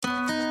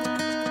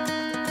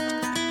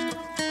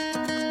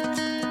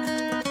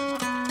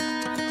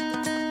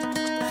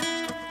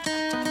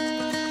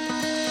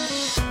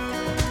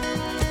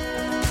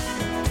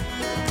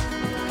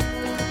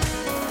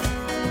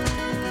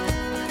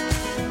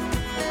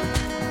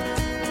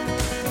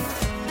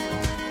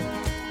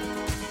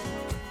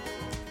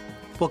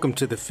Welcome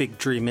to the Fig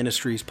Tree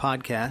Ministries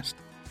podcast.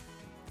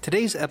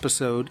 Today's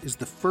episode is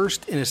the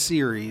first in a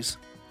series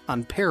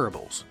on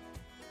parables.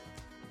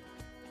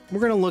 We're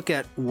going to look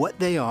at what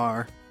they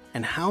are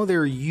and how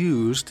they're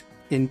used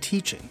in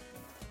teaching.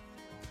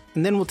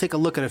 And then we'll take a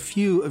look at a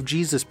few of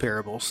Jesus'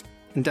 parables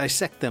and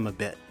dissect them a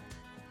bit.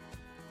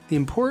 The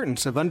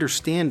importance of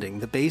understanding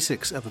the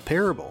basics of a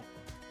parable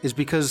is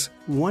because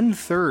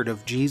 1/3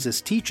 of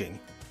Jesus' teaching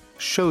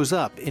shows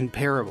up in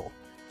parable.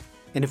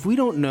 And if we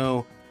don't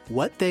know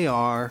what they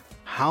are,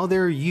 how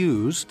they're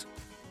used,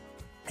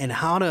 and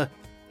how to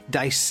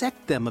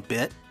dissect them a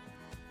bit,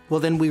 well,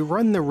 then we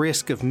run the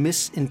risk of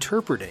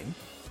misinterpreting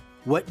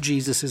what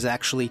Jesus is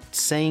actually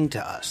saying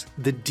to us,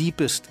 the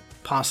deepest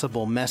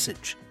possible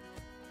message.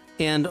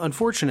 And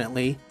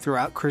unfortunately,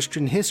 throughout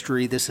Christian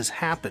history, this has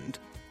happened.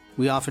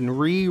 We often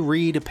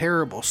reread a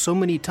parable so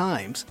many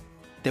times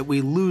that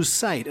we lose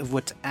sight of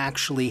what's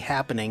actually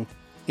happening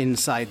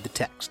inside the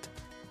text.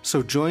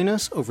 So join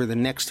us over the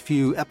next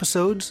few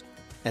episodes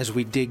as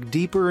we dig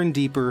deeper and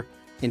deeper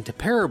into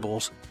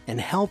parables and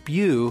help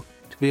you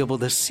to be able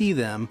to see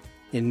them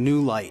in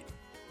new light.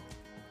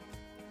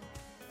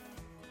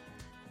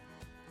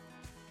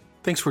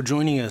 Thanks for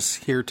joining us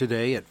here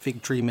today at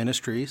Fig Tree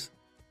Ministries.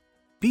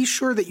 Be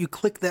sure that you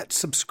click that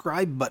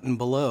subscribe button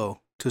below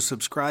to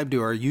subscribe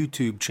to our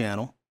YouTube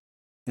channel.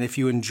 And if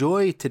you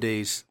enjoy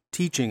today's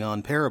teaching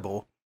on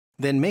parable,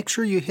 then make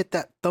sure you hit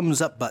that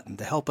thumbs up button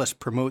to help us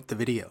promote the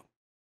video.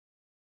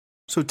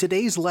 So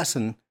today's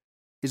lesson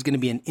is going to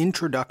be an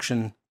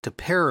introduction to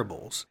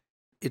parables.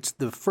 It's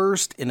the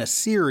first in a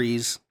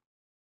series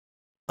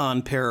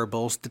on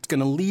parables that's going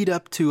to lead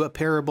up to a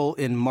parable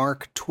in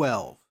Mark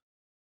 12.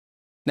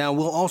 Now,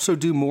 we'll also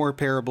do more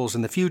parables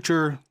in the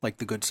future, like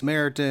the Good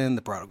Samaritan,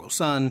 the Prodigal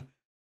Son,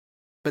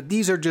 but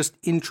these are just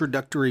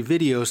introductory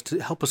videos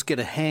to help us get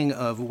a hang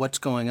of what's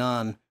going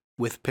on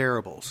with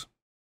parables.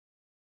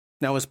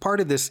 Now, as part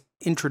of this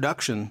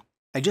introduction,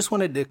 I just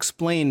wanted to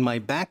explain my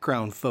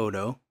background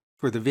photo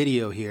for the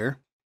video here.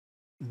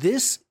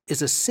 This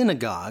is a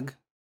synagogue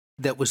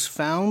that was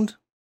found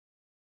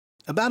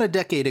about a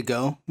decade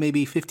ago,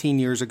 maybe 15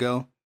 years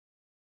ago,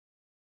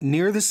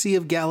 near the Sea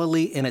of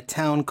Galilee in a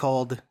town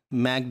called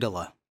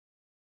Magdala.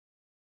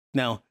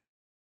 Now,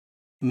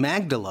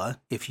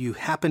 Magdala, if you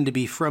happen to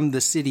be from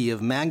the city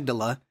of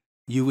Magdala,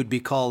 you would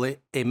be called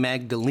a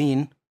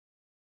Magdalene.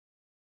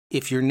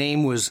 If your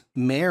name was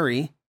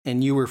Mary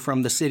and you were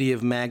from the city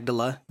of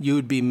Magdala, you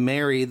would be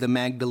Mary the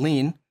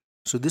Magdalene.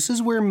 So this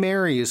is where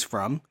Mary is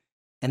from.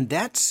 And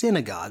that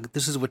synagogue,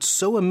 this is what's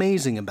so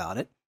amazing about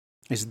it,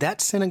 is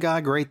that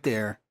synagogue right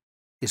there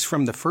is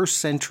from the 1st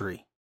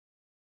century.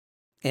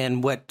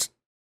 And what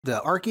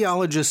the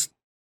archaeologists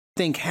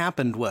think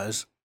happened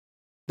was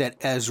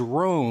that as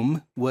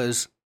Rome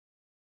was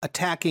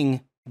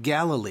attacking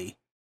Galilee,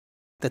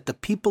 that the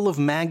people of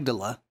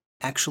Magdala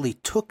actually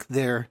took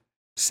their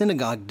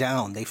synagogue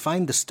down. They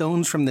find the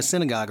stones from the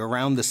synagogue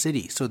around the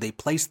city, so they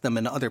placed them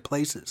in other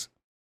places.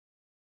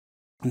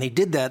 And they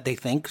did that, they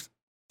think,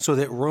 so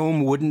that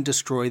Rome wouldn't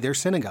destroy their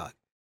synagogue.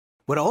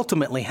 What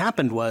ultimately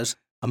happened was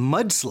a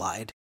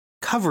mudslide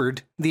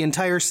covered the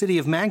entire city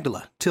of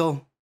Magdala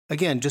till,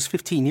 again, just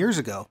 15 years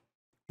ago,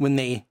 when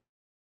they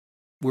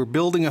were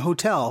building a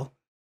hotel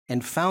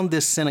and found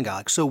this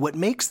synagogue. So what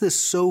makes this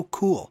so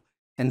cool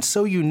and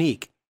so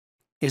unique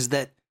is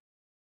that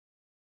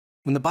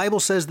when the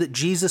Bible says that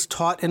Jesus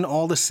taught in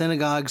all the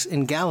synagogues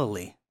in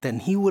Galilee,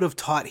 then he would have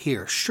taught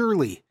here.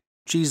 Surely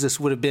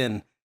Jesus would have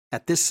been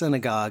at this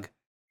synagogue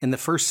in the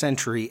 1st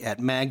century at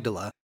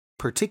Magdala,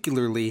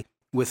 particularly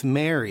with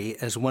Mary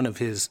as one of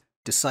his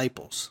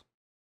disciples.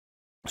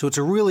 So it's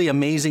a really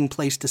amazing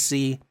place to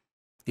see.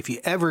 If you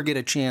ever get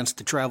a chance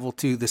to travel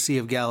to the Sea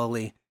of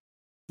Galilee,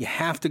 you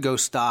have to go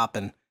stop,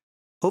 and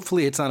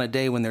hopefully it's on a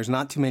day when there's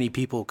not too many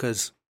people,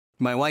 because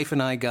my wife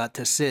and I got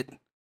to sit. It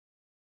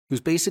was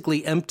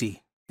basically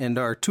empty, and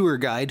our tour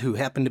guide, who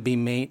happened to be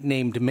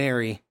named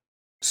Mary,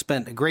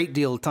 spent a great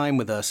deal of time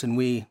with us, and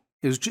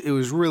it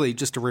was really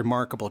just a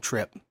remarkable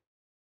trip.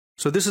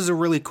 So this is a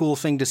really cool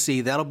thing to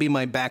see. That'll be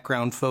my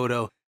background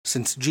photo,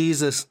 since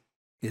Jesus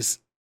is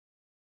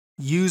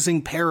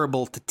using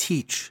parable to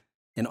teach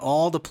in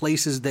all the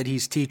places that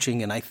he's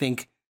teaching. And I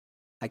think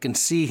I can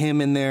see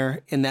him in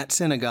that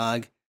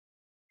synagogue,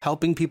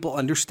 helping people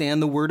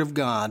understand the Word of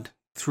God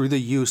through the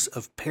use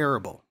of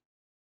parable.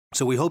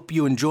 So we hope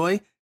you enjoy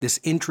this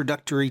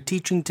introductory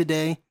teaching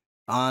today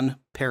on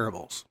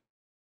parables.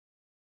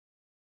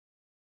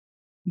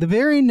 The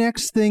very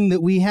next thing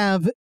that we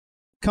have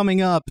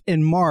coming up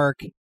in Mark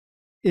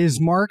is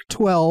Mark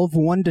 12,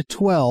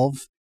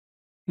 1-12.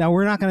 Now,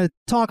 we're not going to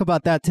talk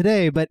about that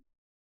today, but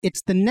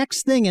it's the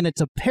next thing, and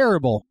it's a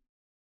parable.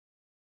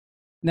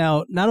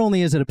 Now, not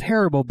only is it a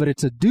parable, but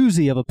it's a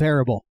doozy of a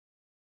parable.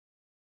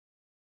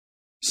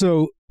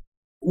 So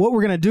what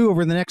we're going to do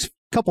over the next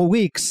couple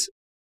weeks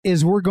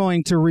is we're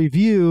going to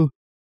review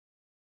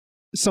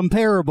some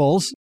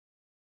parables,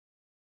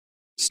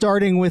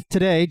 starting with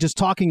today, just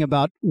talking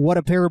about what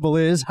a parable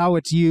is, how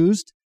it's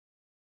used.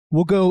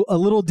 We'll go a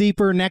little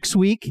deeper next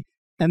week,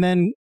 and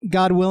then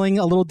God willing,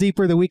 a little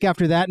deeper the week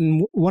after that,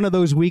 and one of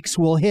those weeks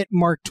we'll hit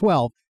Mark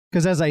 12.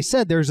 Because as I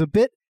said, there's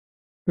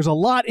a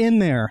lot in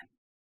there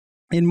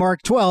in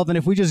Mark 12, and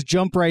if we just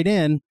jump right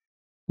in,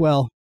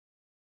 well,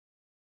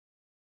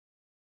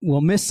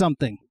 we'll miss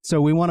something.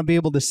 So we want to be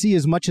able to see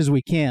as much as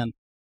we can.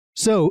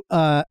 So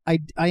I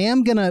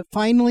am going to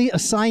finally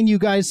assign you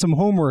guys some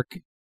homework,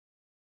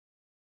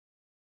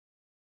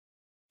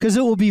 because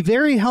it will be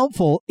very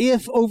helpful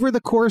if over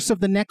the course of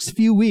the next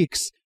few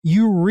weeks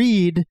you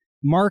read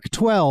Mark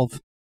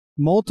 12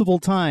 multiple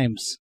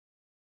times,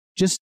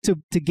 just to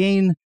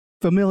gain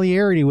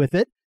familiarity with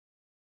it.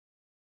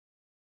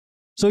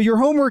 So your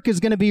homework is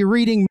going to be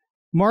reading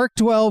Mark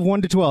 12,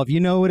 1-12. You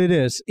know what it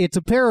is. It's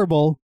a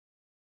parable.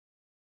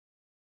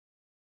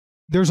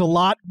 There's a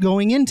lot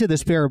going into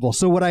this parable.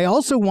 So what I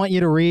also want you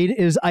to read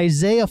is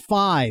Isaiah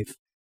 5.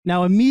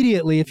 Now,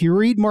 immediately, if you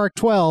read Mark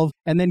 12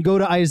 and then go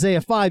to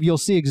Isaiah 5, you'll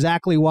see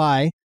exactly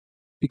why,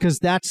 because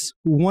that's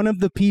one of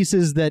the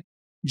pieces that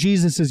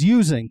Jesus is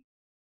using,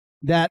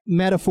 that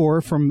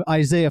metaphor from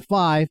Isaiah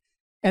 5.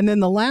 And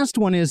then the last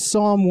one is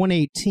Psalm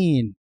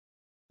 118.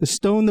 The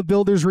stone the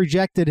builders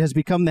rejected has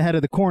become the head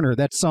of the corner.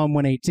 That's Psalm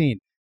 118.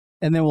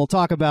 And then we'll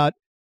talk about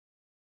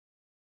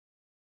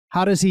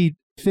how does he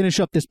finish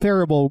up this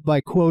parable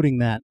by quoting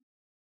that.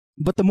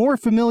 But the more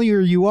familiar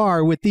you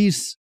are with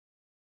these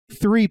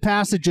three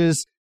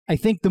passages, I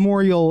think the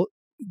more you'll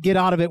get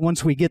out of it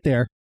once we get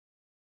there,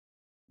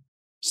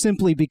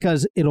 simply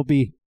because it'll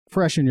be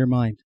fresh in your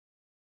mind.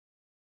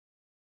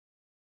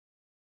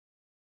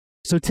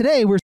 So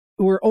today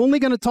we're only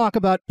going to talk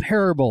about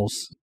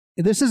parables.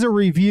 This is a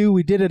review.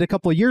 We did it a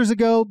couple of years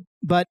ago,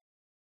 but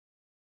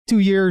 2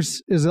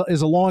 years is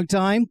a long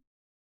time,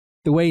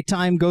 the way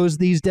time goes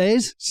these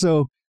days.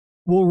 So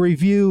we'll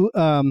review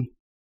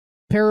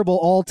parable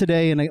all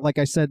today, and like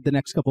I said, the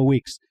next couple of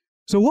weeks.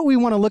 So what we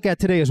want to look at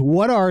today is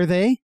what are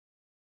they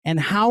and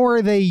how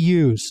are they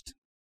used?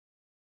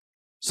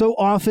 So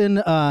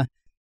often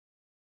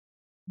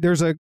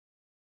there's a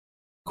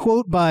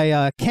quote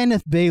by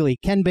Kenneth Bailey.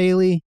 Ken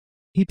Bailey,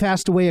 he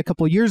passed away a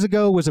couple of years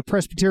ago, was a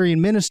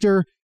Presbyterian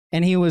minister,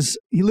 and he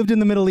lived in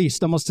the Middle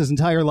East almost his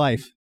entire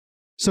life.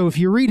 So if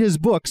you read his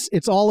books,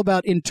 it's all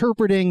about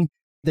interpreting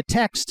the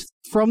text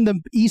from the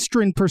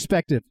Eastern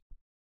perspective.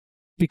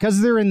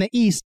 Because they're in the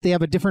East, they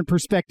have a different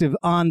perspective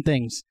on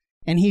things.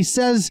 And he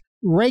says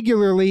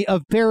regularly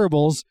of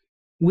parables,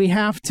 we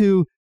have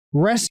to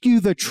rescue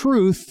the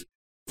truth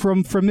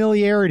from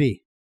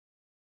familiarity.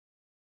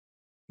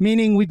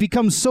 Meaning we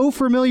become so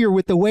familiar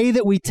with the way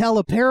that we tell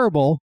a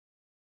parable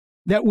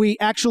that we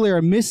actually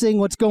are missing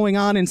what's going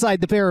on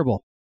inside the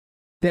parable.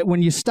 That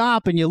when you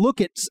stop and you look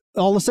at,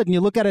 all of a sudden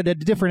you look at it at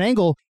a different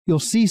angle, you'll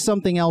see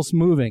something else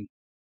moving.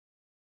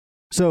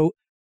 So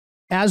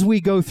as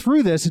we go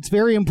through this, it's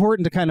very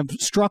important to kind of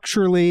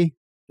structurally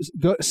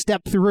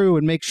step through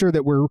and make sure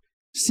that we're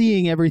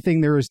seeing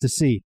everything there is to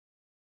see.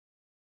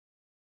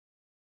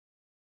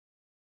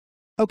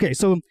 Okay,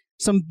 so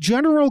some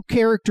general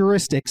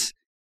characteristics,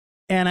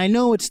 and I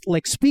know it's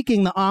like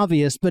speaking the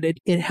obvious, but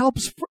it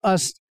helps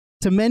us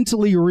to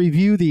mentally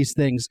review these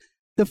things.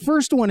 The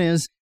first one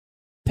is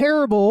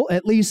parable,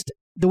 at least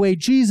the way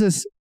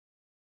Jesus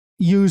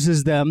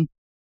uses them,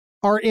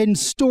 are in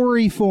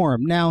story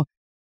form. Now,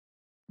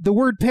 the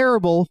word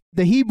parable,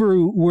 the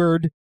Hebrew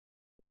word,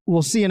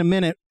 we'll see in a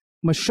minute,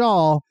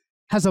 mashal,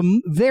 has a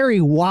very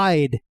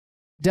wide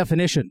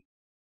definition.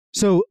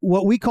 So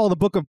what we call the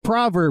book of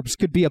Proverbs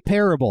could be a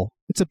parable.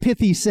 It's a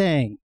pithy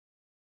saying.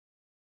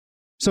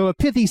 So a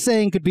pithy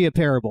saying could be a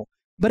parable,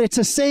 but it's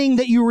a saying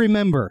that you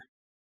remember.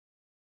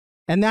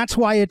 And that's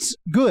why it's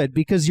good,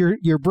 because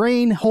your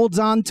brain holds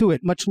on to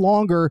it much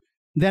longer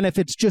than if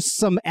it's just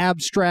some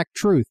abstract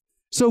truth.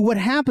 So what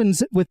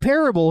happens with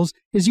parables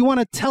is you want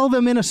to tell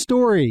them in a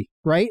story,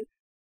 right?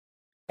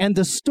 And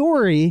the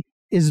story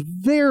is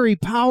very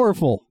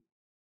powerful.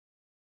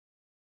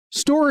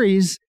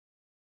 Stories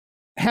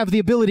have the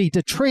ability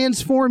to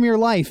transform your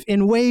life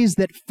in ways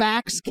that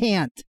facts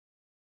can't.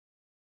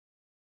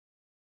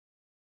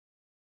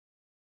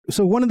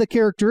 So one of the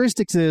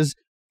characteristics is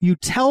you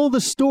tell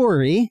the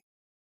story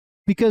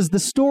because the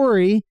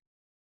story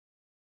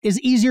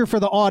is easier for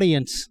the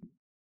audience.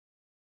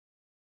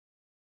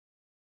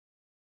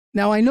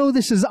 Now, I know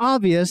this is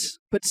obvious,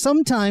 but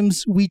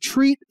sometimes we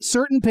treat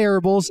certain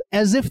parables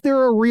as if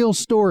they're a real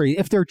story,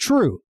 if they're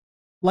true.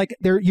 Like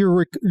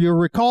you're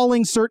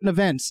recalling certain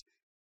events.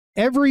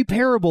 Every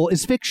parable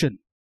is fiction.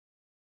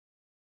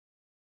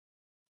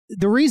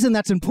 The reason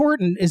that's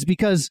important is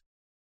because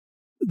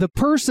the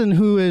person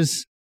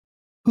who's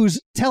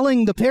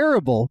telling the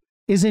parable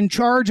is in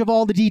charge of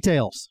all the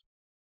details.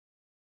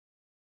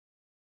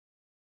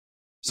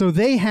 So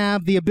they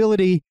have the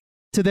ability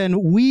to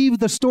then weave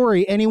the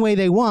story any way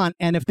they want,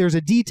 and if there's a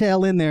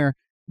detail in there,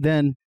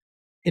 then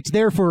it's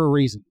there for a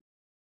reason.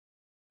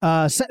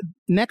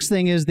 Next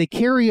thing is they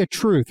carry a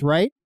truth,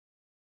 right?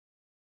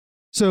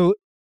 So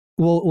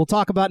we'll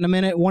talk about in a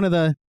minute. One of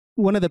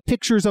the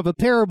pictures of a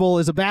parable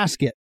is a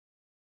basket.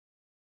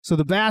 So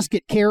the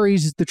basket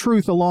carries the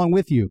truth along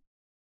with you.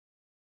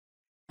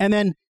 And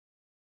then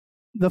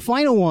the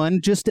final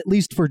one, just at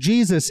least for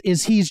Jesus,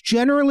 is he's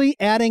generally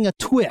adding a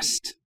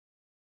twist.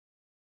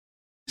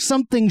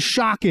 Something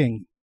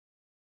shocking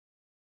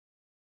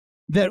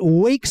that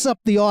wakes up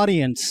the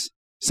audience,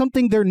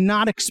 something they're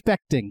not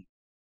expecting.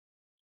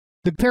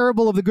 The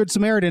parable of the Good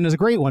Samaritan is a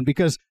great one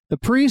because the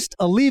priest,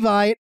 a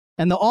Levite,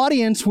 and the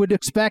audience would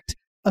expect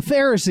a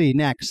Pharisee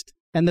next,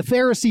 and the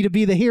Pharisee to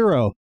be the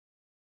hero.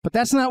 But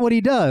that's not what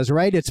he does,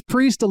 right? It's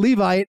priest, a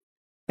Levite,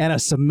 and a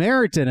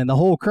Samaritan, and the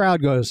whole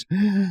crowd goes,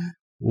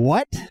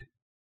 what?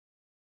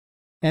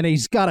 And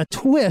he's got a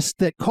twist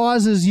that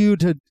causes you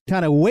to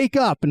kind of wake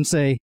up and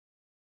say,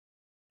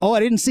 oh, I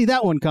didn't see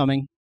that one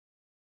coming.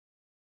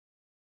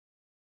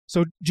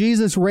 So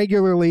Jesus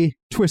regularly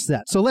twists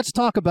that. So let's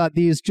talk about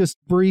these just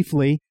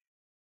briefly.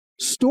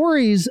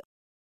 Stories,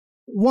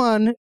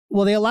 one,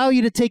 well, they allow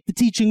you to take the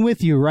teaching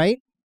with you, right?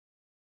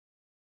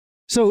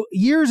 So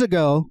years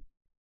ago,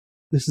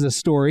 this is a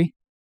story.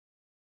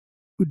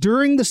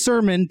 During the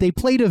sermon, they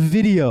played a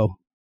video.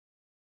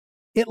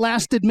 It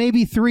lasted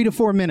maybe 3 to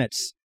 4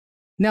 minutes.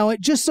 Now,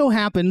 it just so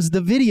happens the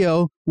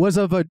video was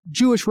of a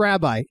Jewish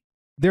rabbi.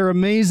 They're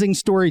amazing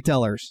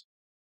storytellers.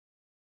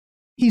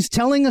 He's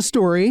telling a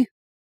story,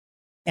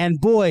 and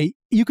boy,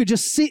 you could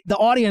just see the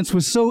audience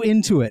was so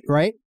into it,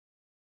 right?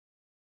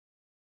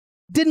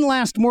 Didn't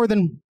last more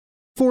than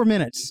 4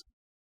 minutes,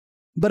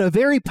 but a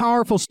very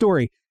powerful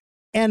story.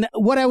 And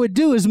what I would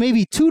do is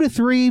maybe 2 to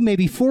 3,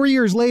 maybe 4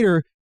 years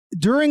later,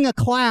 during a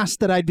class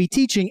that I'd be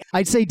teaching,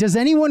 I'd say, does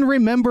anyone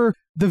remember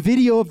the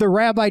video of the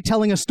rabbi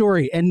telling a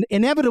story? And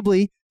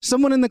inevitably,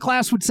 someone in the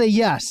class would say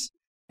yes.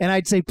 And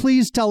I'd say,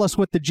 please tell us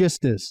what the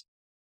gist is.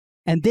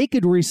 And they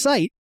could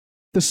recite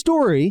the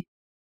story.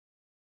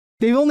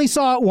 They only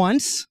saw it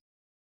once,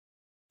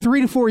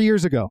 3 to 4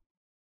 years ago.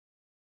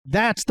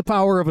 That's the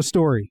power of a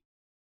story.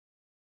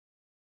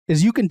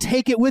 Is you can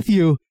take it with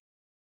you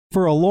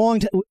for a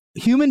long time.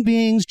 Human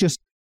beings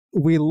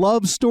we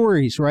love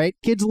stories, right?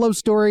 Kids love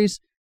stories.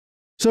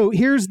 So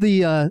here's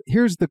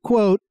the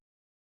quote.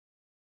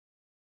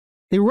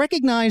 They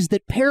recognize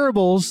that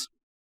parables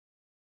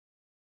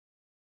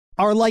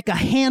are like a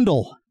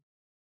handle.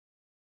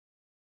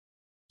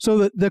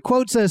 So the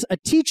quote says, a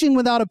teaching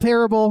without a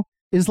parable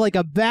is like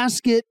a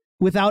basket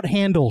without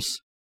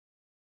handles.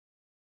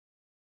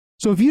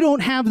 So if you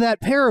don't have that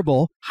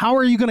parable, how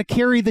are you going to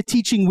carry the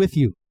teaching with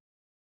you?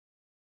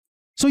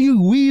 So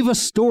you weave a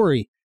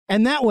story,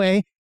 and that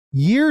way,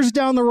 years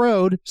down the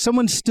road,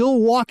 someone's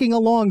still walking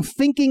along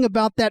thinking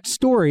about that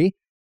story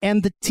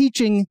and the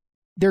teaching,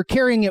 they're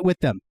carrying it with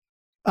them.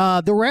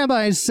 The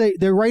rabbis say,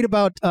 they write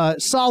about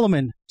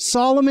Solomon.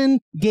 Solomon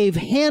gave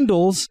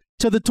handles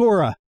to the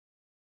Torah.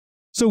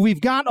 So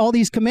we've got all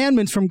these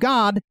commandments from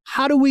God.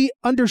 How do we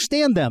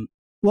understand them?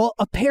 Well,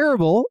 a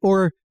parable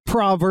or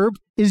proverb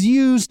is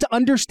used to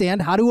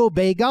understand how to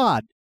obey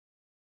God.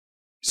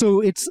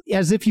 So it's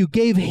as if you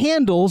gave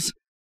handles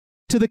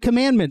to the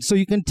commandments so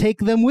you can take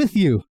them with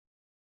you.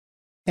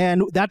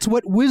 And that's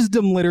what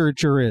wisdom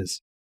literature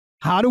is.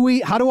 How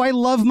do I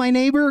love my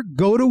neighbor?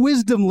 Go to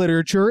wisdom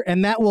literature,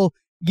 and that will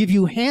give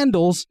you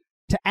handles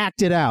to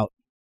act it out.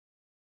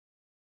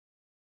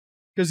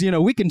 Because,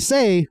 we can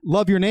say,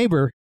 love your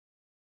neighbor.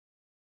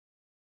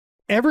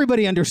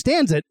 Everybody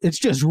understands it. It's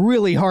just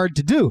really hard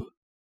to do.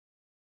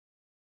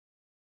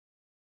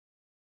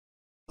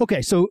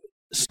 Okay, so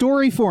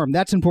story form,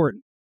 that's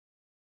important.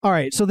 All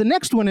right, so the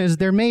next one is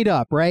they're made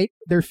up, right?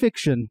 They're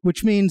fiction,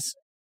 which means,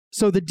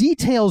 so the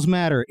details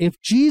matter. If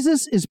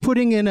Jesus is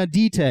putting in a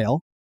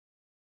detail,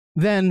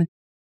 then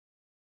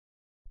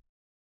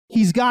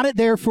he's got it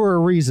there for a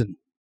reason.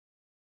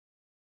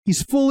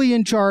 He's fully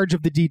in charge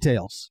of the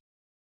details.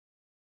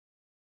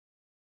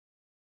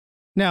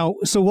 Now,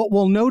 so what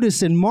we'll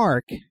notice in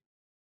Mark,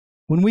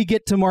 when we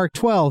get to Mark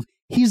 12,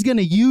 he's going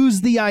to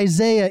use the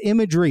Isaiah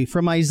imagery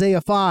from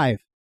Isaiah 5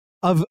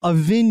 of a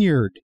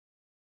vineyard.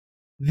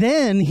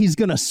 Then he's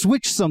going to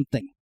switch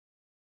something.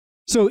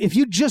 So if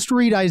you just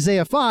read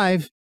Isaiah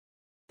 5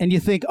 and you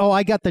think, oh,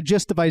 I got the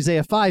gist of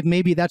Isaiah 5,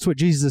 maybe that's what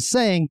Jesus is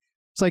saying.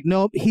 It's like,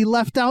 no, he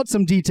left out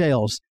some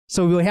details.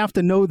 So we have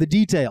to know the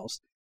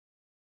details.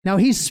 Now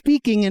he's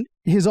speaking and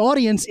his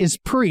audience is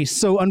priests.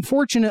 So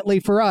unfortunately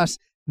for us,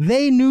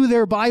 they knew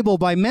their Bible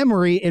by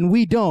memory and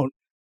we don't.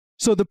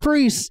 So the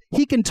priests,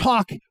 he can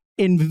talk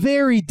in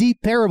very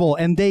deep parable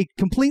and they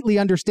completely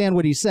understand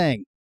what he's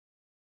saying.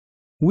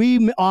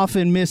 We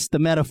often miss the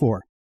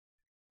metaphor.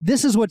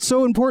 This is what's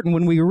so important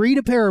when we read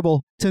a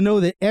parable, to know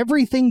that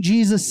everything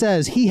Jesus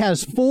says, he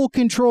has full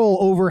control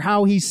over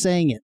how he's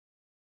saying it.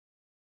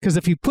 Because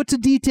if he puts a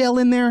detail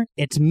in there,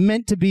 it's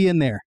meant to be in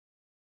there.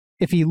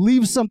 If he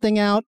leaves something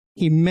out,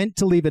 he meant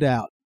to leave it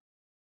out.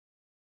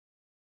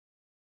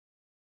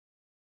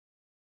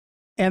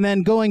 And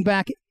then going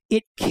back,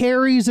 it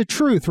carries a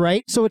truth,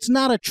 right? So it's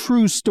not a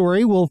true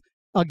story.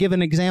 I'll give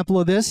an example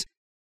of this.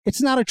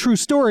 It's not a true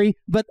story,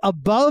 but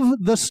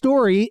above the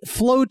story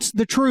floats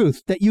the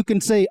truth that you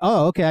can say,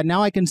 oh, okay,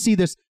 now I can see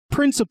this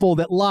principle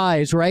that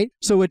lies, right?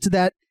 So it's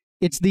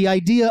the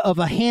idea of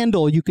a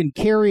handle. You can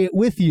carry it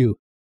with you.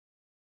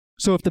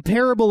 So if the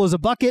parable is a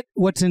bucket,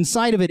 what's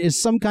inside of it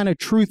is some kind of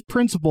truth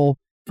principle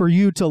for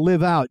you to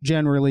live out,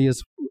 generally,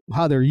 is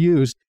how they're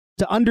used,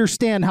 to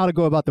understand how to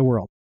go about the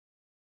world.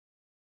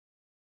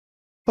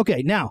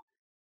 Okay, now,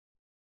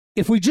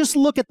 if we just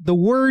look at the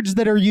words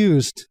that are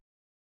used,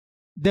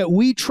 that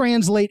we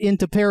translate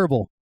into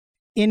parable,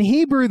 in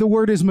Hebrew, the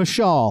word is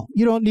mashal.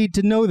 You don't need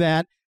to know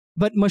that,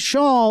 but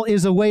mashal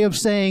is a way of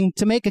saying,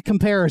 to make a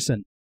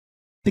comparison.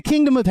 The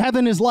kingdom of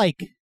heaven is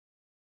like.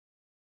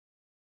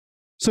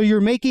 So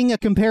you're making a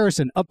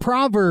comparison. A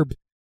proverb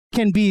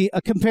can be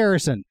a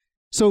comparison.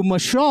 So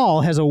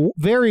mashal has a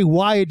very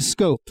wide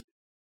scope.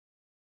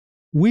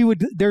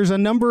 There's a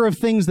number of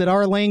things that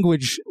our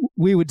language,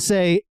 we would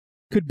say,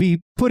 could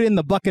be put in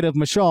the bucket of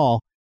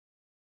mashal,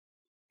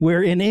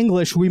 where in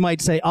English we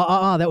might say,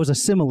 that was a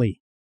simile,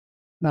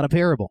 not a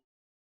parable.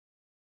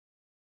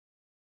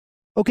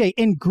 Okay,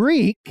 in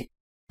Greek,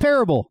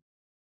 parable.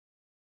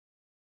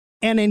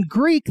 And in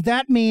Greek,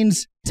 that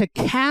means to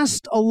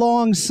cast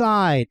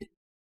alongside.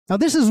 Now,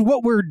 this is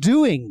what we're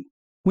doing.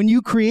 When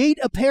you create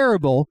a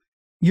parable,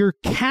 you're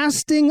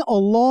casting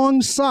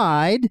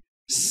alongside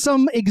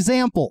some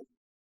example.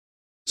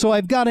 So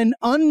I've got an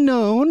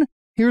unknown.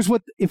 Here's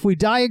what, if we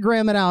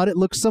diagram it out, it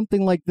looks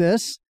something like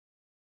this.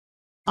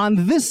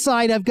 On this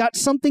side, I've got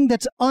something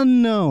that's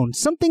unknown,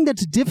 something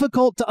that's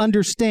difficult to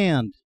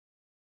understand.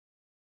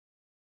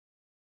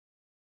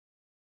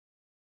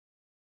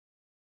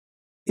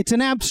 It's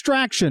an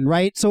abstraction,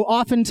 right? So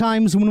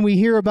oftentimes when we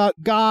hear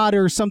about God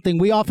or something,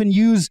 we often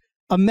use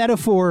a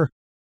metaphor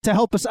to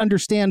help us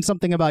understand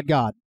something about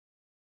God.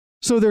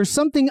 So there's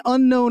something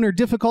unknown or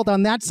difficult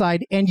on that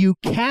side, and you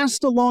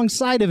cast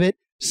alongside of it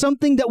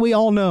something that we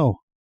all know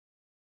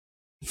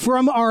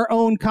from our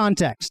own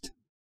context.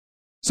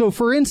 So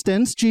for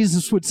instance,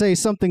 Jesus would say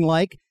something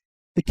like,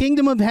 the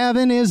kingdom of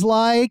heaven is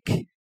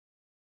like,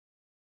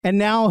 and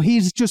now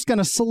he's just going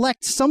to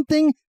select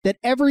something that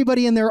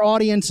everybody in their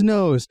audience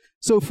knows.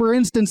 So for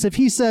instance, if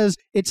he says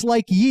it's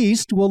like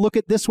yeast, we'll look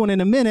at this one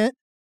in a minute.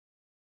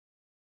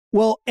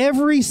 Well,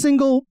 every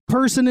single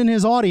person in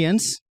his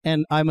audience,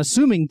 and I'm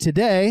assuming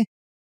today,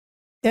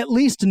 at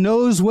least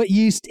knows what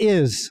yeast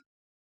is.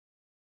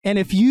 And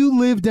if you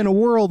lived in a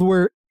world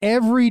where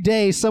every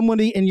day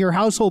somebody in your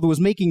household was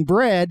making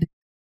bread,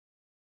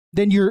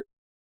 then you're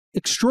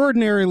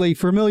extraordinarily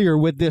familiar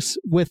with this,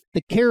 with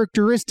the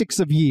characteristics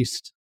of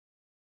yeast.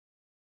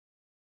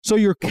 So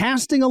you're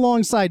casting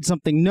alongside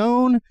something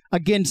known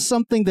against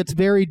something that's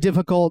very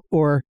difficult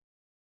or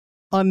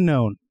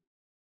unknown.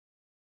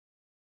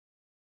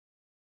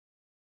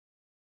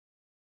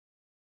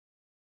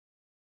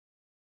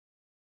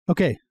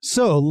 Okay,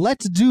 so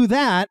let's do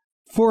that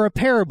for a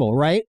parable,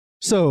 right?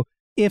 So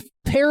if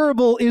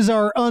parable is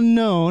our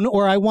unknown,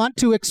 or I want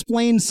to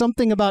explain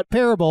something about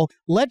parable,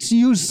 let's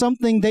use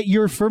something that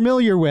you're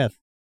familiar with.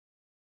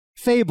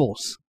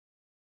 Fables.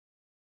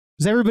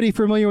 Is everybody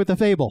familiar with a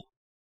fable?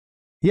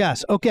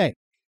 Yes, okay.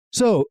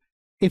 So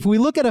if we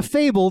look at a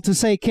fable to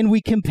say, can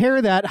we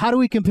compare that? How do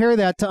we compare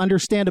that to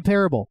understand a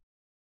parable?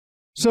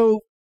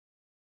 So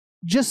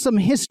just some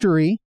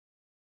history.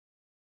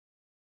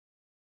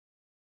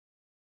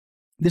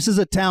 This is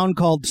a town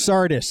called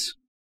Sardis.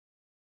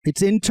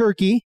 It's in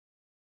Turkey.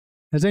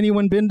 Has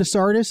anyone been to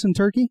Sardis in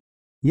Turkey?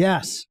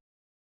 Yes.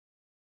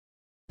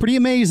 Pretty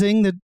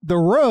amazing that the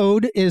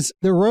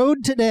road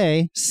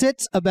today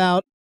sits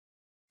about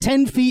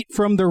 10 feet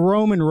from the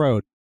Roman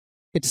road.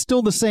 It's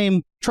still the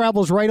same,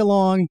 travels right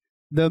along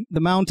the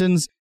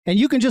mountains, and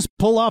you can just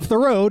pull off the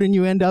road and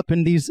you end up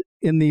in these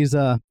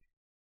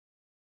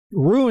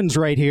ruins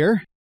right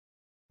here.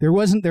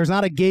 There's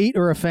not a gate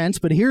or a fence,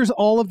 but here's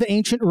all of the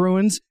ancient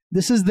ruins.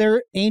 This is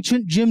their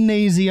ancient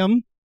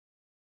gymnasium.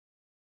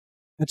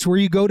 That's where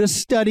you go to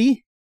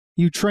study.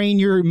 You train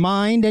your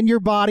mind and your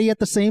body at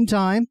the same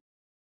time.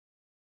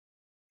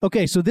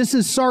 Okay, so this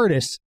is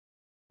Sardis.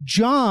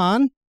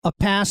 John, a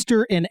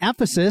pastor in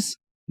Ephesus,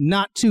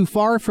 not too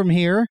far from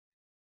here,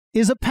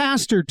 is a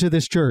pastor to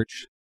this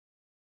church.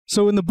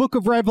 So in the book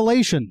of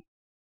Revelation,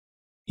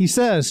 he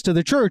says to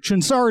the church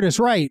in Sardis,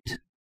 write,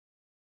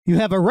 you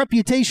have a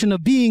reputation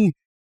of being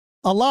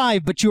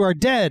alive, but you are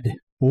dead.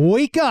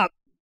 Wake up.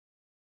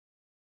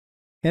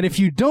 And if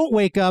you don't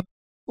wake up,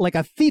 like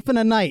a thief in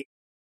the night,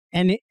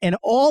 and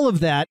all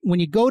of that, when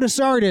you go to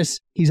Sardis,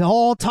 he's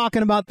all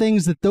talking about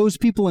things that those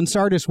people in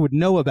Sardis would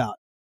know about.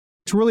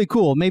 It's really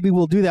cool. Maybe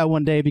we'll do that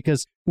one day,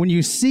 because when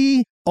you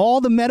see all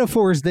the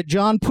metaphors that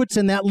John puts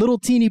in that little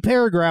teeny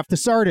paragraph to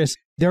Sardis,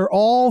 they're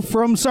all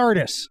from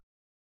Sardis.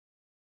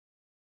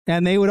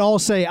 And they would all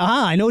say,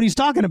 I know what he's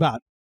talking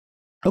about.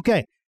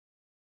 Okay,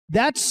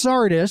 that's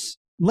Sardis.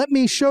 Let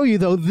me show you,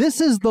 though.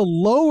 This is the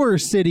lower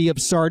city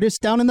of Sardis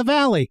down in the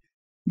valley.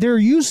 There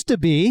used to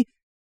be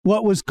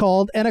what was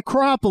called an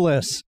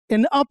Acropolis,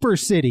 an upper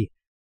city.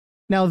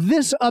 Now,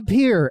 this up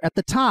here at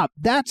the top,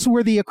 that's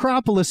where the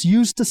Acropolis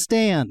used to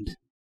stand.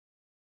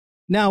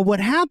 Now, what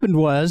happened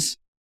was,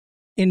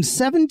 in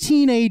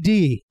 17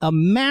 AD, a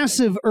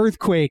massive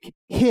earthquake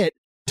hit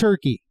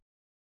Turkey.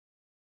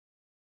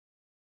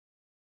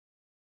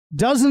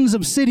 Dozens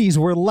of cities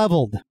were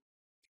leveled.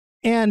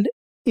 And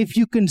if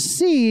you can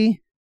see,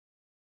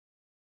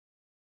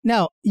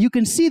 Now, you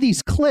can see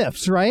these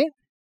cliffs, right?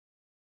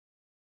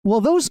 Well,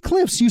 those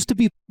cliffs used to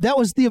be, that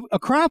was the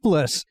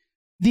Acropolis.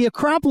 The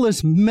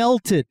Acropolis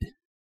melted.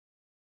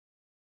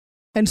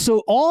 And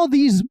so all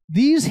these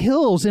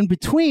hills in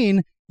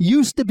between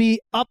used to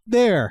be up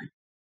there.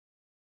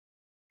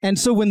 And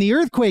so when the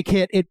earthquake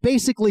hit, it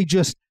basically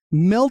just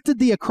melted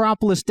the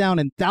Acropolis down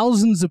and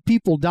thousands of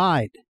people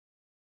died,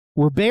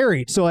 were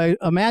buried. So I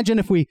imagine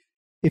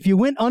if you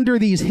went under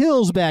these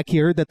hills back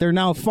here that they're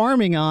now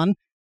farming on,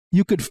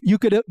 you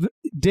could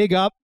dig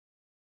up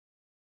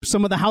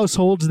some of the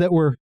households that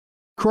were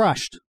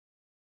crushed.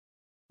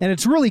 And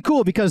it's really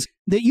cool because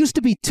there used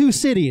to be two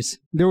cities.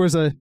 There was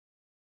the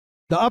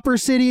upper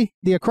city,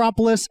 the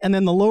Acropolis, and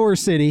then the lower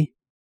city.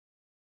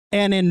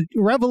 And in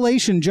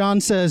Revelation, John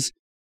says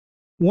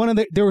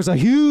there was a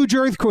huge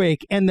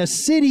earthquake, and the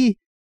city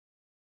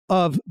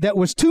that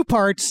was two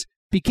parts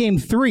became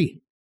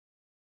three.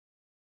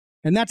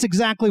 And that's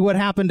exactly what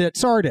happened at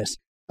Sardis.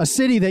 A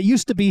city that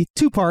used to be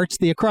two parts,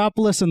 the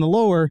Acropolis and the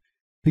lower,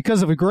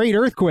 because of a great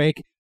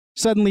earthquake,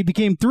 suddenly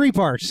became three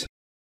parts.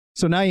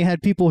 So now you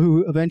had people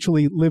who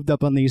eventually lived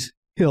up on these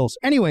hills.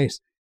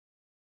 Anyways,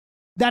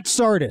 that's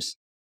Sardis.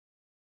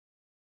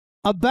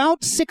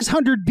 About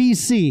 600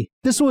 BC,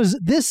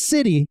 this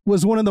city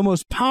was one of the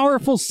most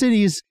powerful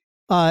cities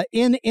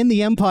in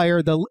the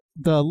empire,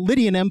 the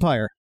Lydian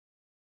Empire.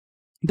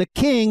 The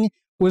king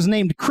was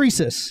named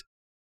Croesus.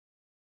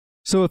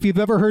 So if you've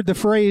ever heard the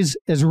phrase,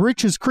 as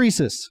rich as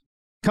Croesus,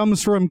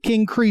 comes from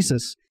King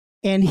Croesus.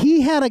 And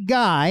he had a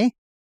guy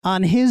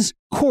on his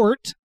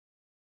court,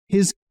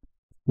 his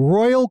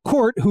royal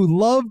court, who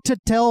loved to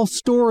tell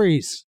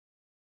stories.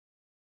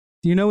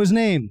 Do you know his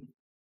name?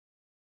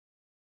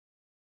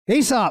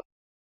 Aesop.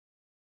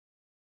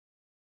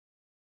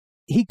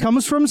 He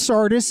comes from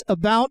Sardis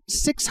about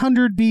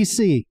 600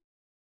 BC.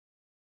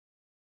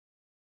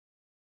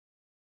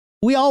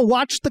 We all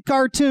watched the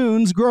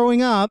cartoons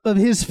growing up of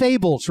his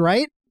fables,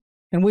 right?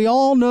 And we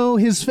all know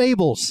his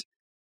fables.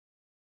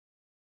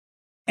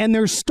 And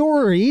they're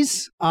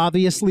stories,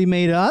 obviously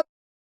made up,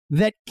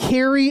 that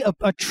carry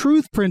a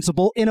truth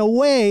principle in a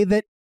way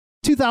that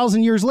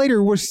 2,000 years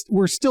later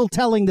we're still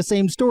telling the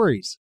same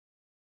stories.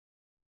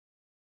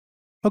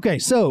 Okay,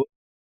 so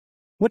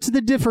what's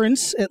the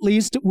difference? At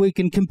least we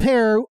can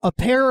compare a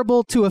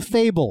parable to a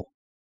fable.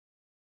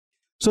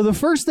 So the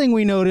first thing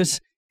we notice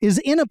is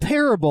in a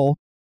parable,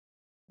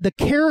 the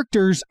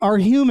characters are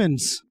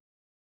humans.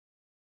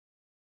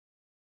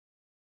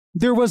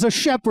 There was a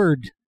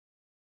shepherd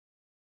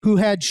who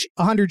had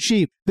 100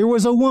 sheep. There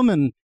was a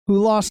woman who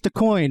lost a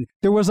coin.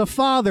 There was a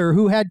father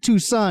who had 2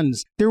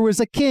 sons. There was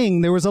a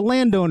king. There was a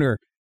landowner.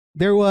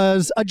 There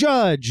was a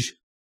judge.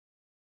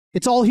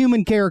 It's all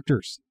human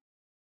characters.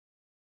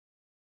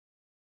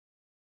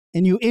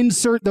 And you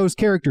insert those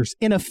characters.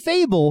 In a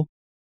fable,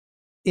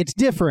 it's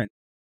different.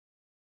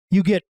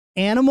 You get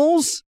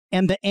animals,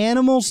 and the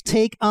animals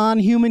take on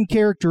human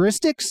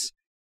characteristics,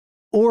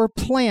 or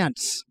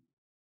plants.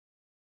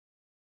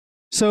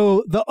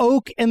 So the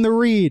oak and the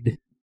reed,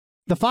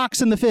 the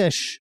fox and the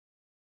fish.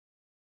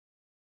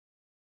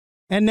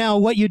 And now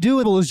what you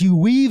do is you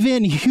weave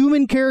in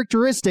human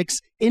characteristics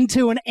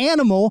into an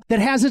animal that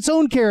has its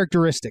own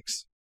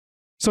characteristics.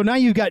 So now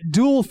you've got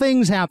dual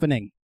things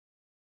happening.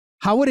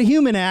 How would a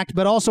human act,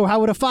 but also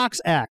how would a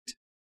fox act?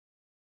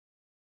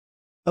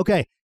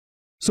 Okay.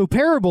 So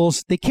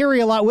parables, they carry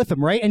a lot with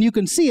them, right? And you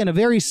can see in a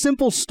very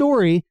simple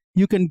story,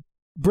 you can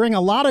bring a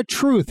lot of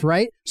truth,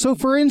 right? So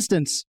for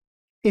instance,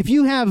 if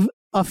you have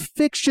a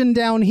fiction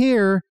down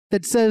here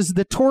that says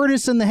the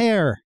tortoise and the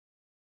hare,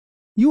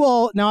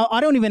 now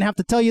I don't even have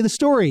to tell you the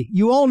story.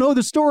 You all know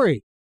the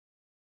story.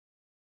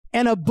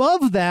 And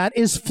above that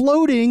is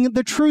floating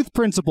the truth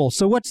principle.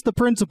 So what's the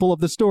principle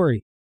of the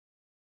story?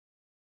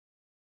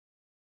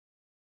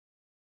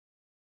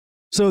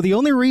 So the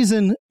only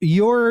reason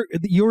you're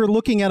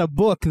looking at a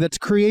book that's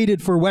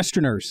created for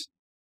Westerners.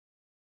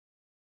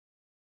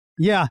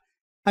 Yeah,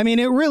 I mean,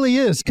 it really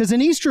is, because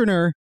an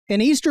Easterner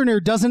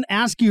doesn't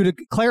ask you to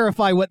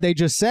clarify what they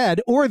just said,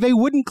 or they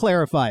wouldn't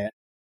clarify it.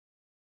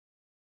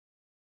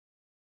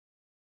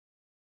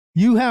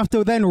 You have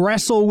to then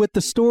wrestle with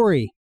the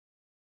story.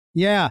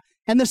 Yeah,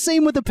 and the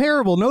same with the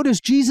parable. Notice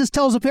Jesus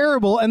tells a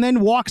parable and then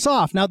walks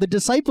off. Now, the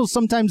disciples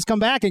sometimes come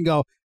back and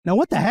go, now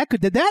what the heck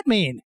did that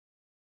mean?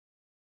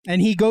 And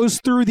he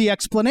goes through the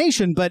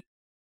explanation, but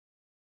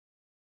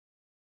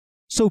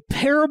so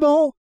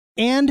parable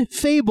and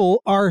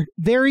fable are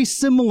very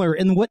similar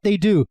in what they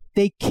do.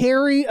 They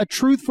carry a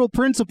truthful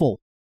principle.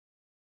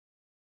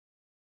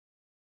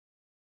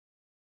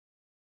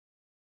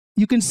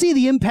 You can see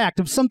the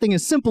impact of something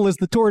as simple as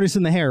the tortoise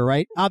and the hare,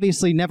 right?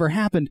 Obviously never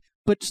happened,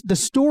 but the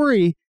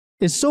story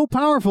is so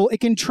powerful,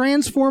 it can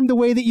transform the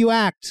way that you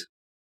act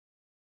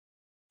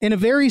in a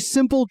very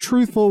simple,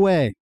 truthful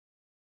way.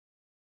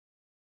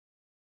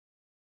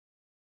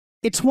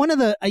 It's one of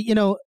the,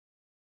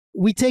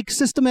 we take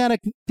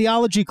systematic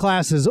theology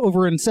classes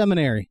over in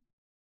seminary.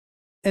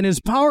 And as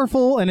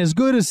powerful and as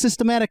good as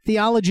systematic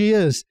theology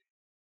is,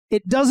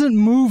 it doesn't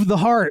move the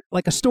heart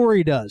like a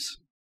story does.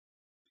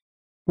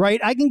 right?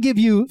 I can give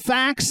you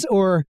facts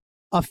or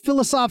a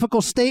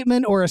philosophical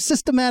statement or a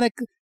systematic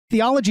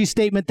theology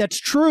statement that's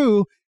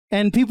true,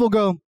 and people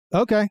go,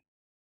 okay.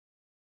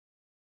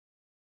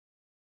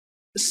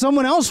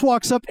 Someone else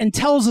walks up and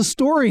tells a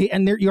story,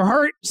 and your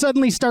heart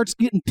suddenly starts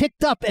getting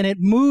picked up, and it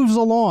moves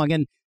along.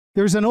 And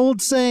there's an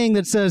old saying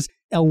that says,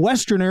 a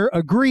Westerner,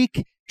 a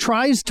Greek,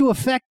 tries to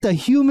affect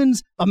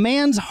a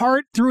man's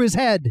heart through his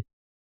head.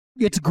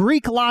 It's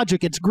Greek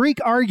logic. It's Greek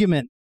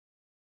argument.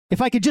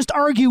 If I could just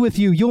argue with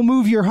you, you'll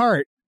move your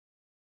heart.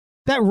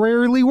 That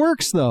rarely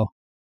works, though.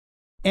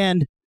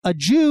 And a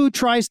Jew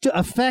tries to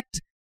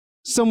affect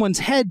someone's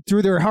head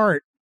through their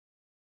heart.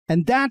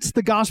 And that's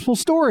the gospel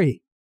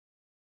story.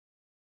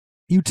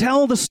 You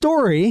tell the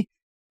story,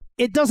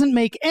 it doesn't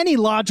make any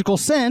logical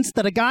sense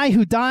that a guy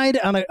who died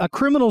on a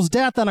criminal's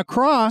death on a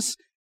cross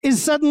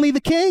is suddenly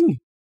the king.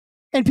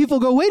 And people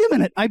go, wait a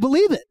minute, I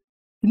believe it.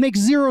 It makes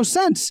zero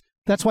sense.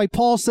 That's why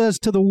Paul says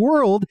to the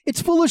world,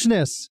 it's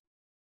foolishness.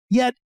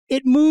 Yet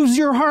it moves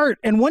your heart.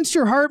 And once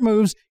your heart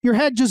moves, your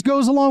head just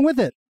goes along with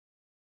it.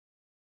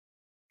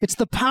 It's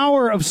the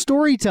power of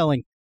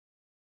storytelling.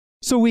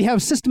 So we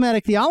have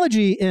systematic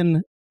theology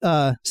in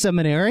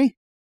seminary,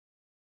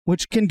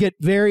 which can get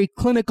very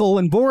clinical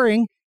and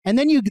boring. And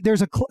then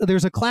there's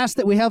a class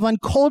that we have on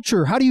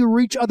culture. How do you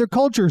reach other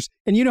cultures?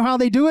 And you know how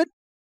they do it?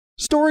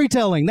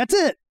 Storytelling. That's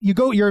it.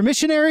 You're a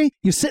missionary.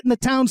 You sit in the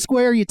town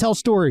square. You tell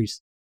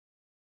stories.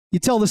 You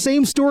tell the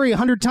same story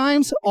 100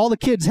 times. All the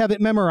kids have it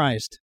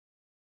memorized.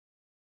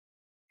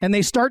 And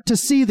they start to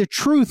see the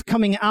truth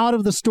coming out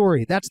of the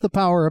story. That's the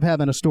power of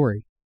having a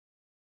story.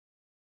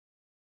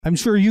 I'm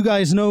sure you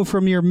guys know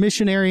from your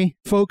missionary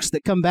folks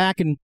that come back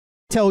and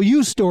tell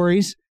you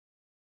stories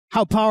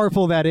how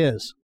powerful that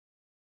is.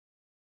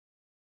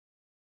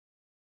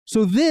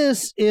 So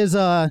this is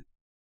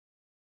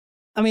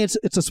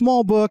it's a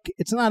small book.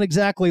 It's not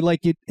exactly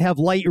like you have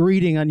light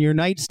reading on your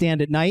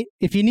nightstand at night.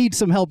 If you need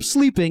some help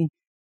sleeping,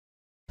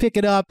 pick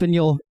it up and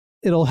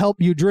it'll help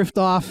you drift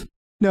off.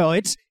 No,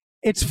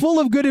 it's full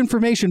of good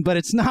information, but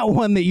it's not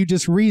one that you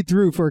just read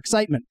through for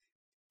excitement.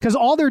 Because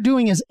all they're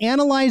doing is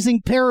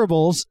analyzing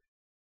parables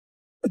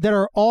that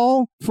are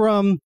all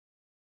from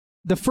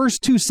the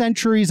first 2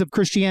 centuries of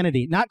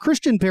Christianity. Not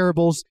Christian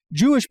parables,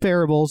 Jewish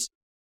parables,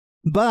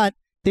 but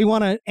they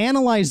want to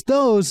analyze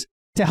those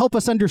to help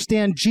us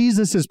understand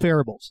Jesus'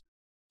 parables.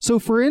 So,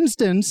 for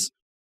instance,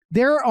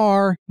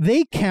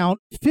 they count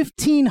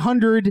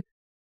 1,500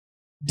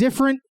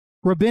 different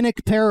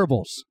rabbinic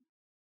parables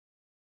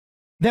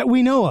that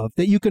we know of,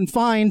 that you can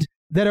find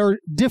that are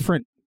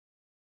different.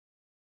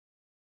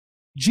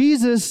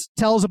 Jesus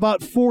tells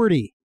about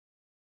 40.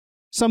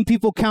 Some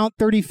people count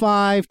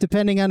 35,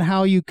 depending on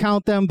how you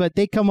count them, but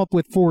they come up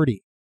with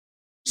 40.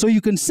 So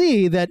you can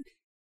see that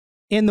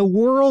in the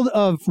world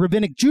of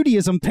rabbinic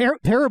Judaism,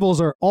 parables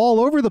are all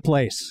over the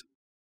place.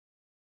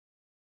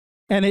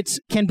 And it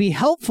can be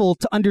helpful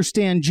to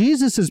understand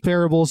Jesus'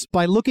 parables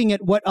by looking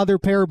at what other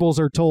parables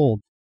are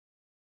told.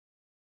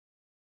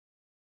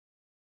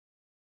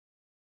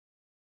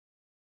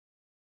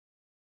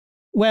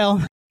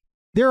 Well,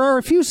 there are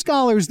a few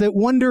scholars that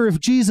wonder if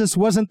Jesus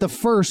wasn't the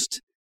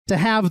first to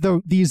have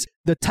the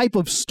type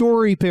of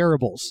story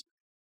parables.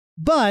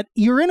 But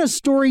you're in a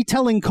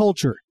storytelling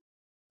culture.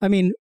 I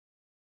mean,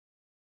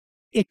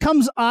 it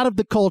comes out of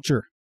the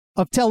culture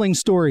of telling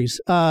stories.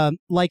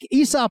 Like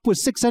Aesop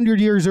was 600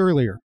 years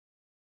earlier.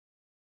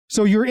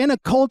 So you're in a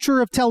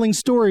culture of telling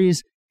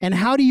stories, and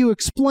how do you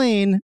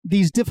explain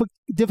these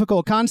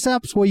difficult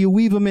concepts? Well, you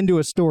weave them into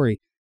a story.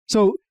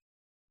 So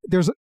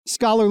there's a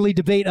scholarly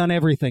debate on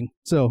everything.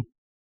 So,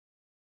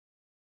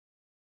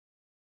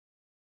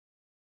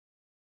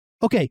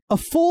 okay, a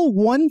full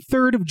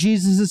 1/3 of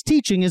Jesus'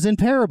 teaching is in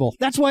parable.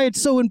 That's why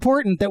it's so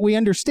important that we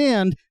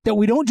understand that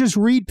we don't just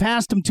read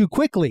past them too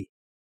quickly.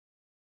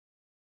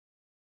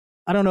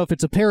 I don't know if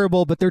it's a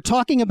parable, but they're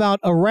talking about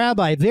a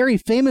rabbi, very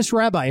famous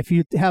rabbi. If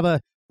you have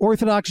a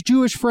Orthodox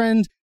Jewish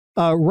friend,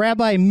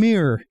 Rabbi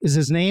Meir is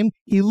his name.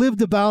 He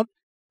lived about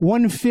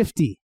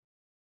 150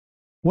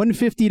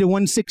 to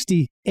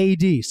 160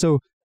 AD, so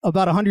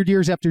about 100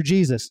 years after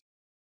Jesus.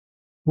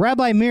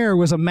 Rabbi Meir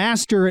was a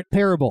master at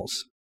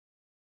parables.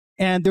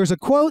 And there's a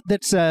quote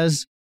that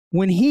says,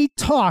 when he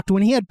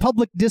had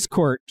public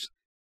discourse,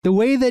 the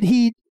way that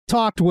he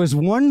talked was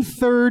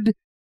 1/3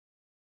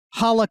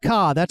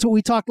 halakha. That's what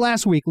we talked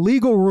last week,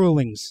 legal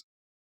rulings.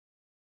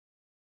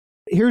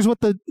 Here's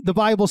what the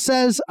Bible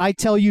says. I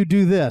tell you,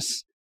 do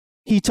this.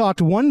 He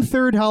talked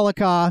 1/3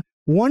 halakha,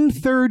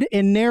 1/3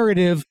 in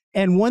narrative,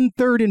 and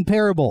 1/3 in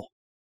parable.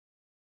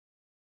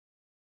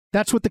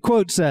 That's what the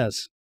quote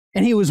says.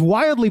 And he was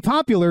wildly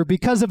popular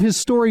because of his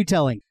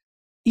storytelling.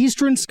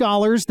 Eastern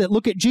scholars that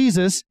look at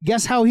Jesus,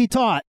 guess how he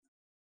taught?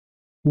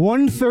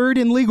 1/3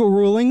 in legal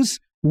rulings,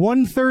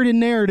 1/3 in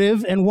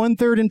narrative, and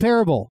 1/3 in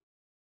parable.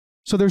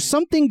 So there's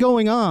something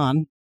going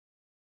on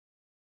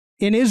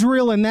in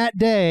Israel in that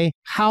day,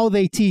 how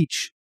they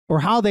teach or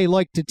how they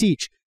like to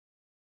teach.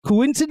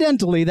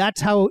 Coincidentally,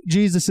 that's how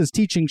Jesus'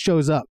 teaching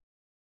shows up.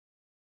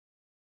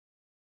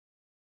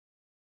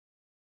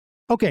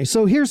 Okay,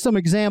 so here's some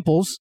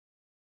examples.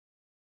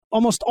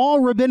 almost all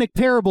rabbinic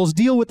parables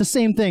deal with the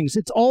same things.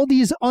 It's all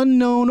these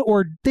unknown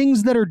or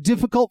things that are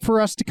difficult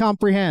for us to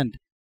comprehend.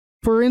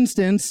 For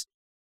instance,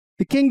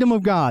 the kingdom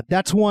of God.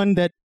 That's one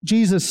that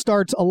Jesus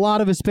starts a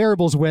lot of his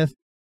parables with,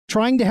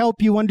 trying to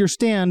help you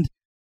understand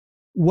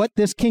what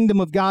this kingdom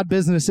of God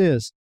business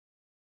is.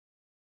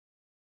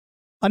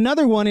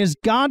 Another one is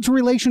God's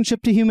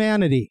relationship to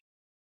humanity.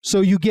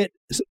 So you get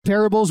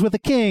parables with a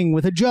king,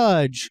 with a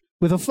judge,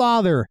 with a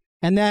father,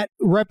 and that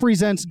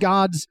represents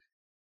God's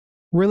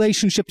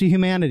relationship to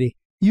humanity.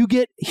 You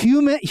get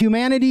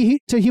humanity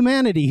to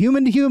humanity,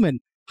 human to human.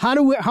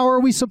 How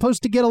are we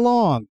supposed to get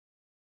along?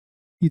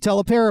 You tell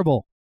a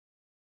parable.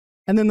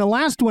 And then the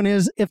last one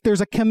is if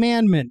there's a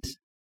commandment.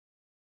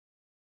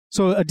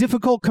 So a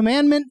difficult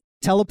commandment,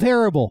 tell a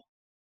parable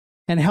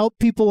and help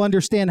people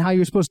understand how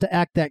you're supposed to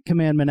act that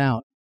commandment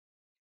out.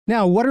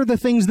 Now, what are the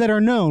things that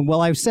are known?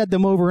 Well, I've said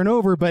them over and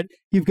over, but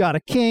you've got a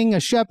king, a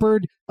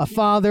shepherd, a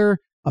father,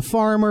 a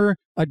farmer,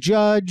 a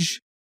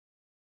judge.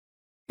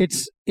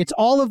 It's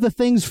all of the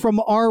things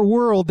from our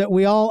world that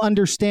we all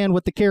understand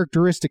what the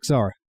characteristics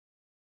are.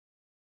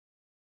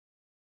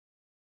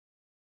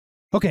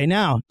 Okay,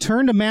 now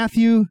turn to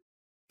Matthew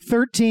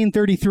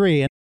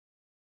 13:33.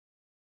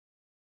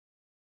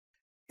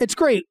 It's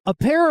great. A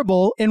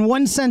parable in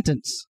one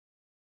sentence.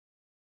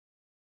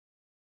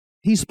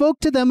 He spoke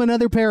to them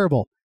another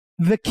parable.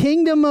 The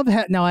kingdom of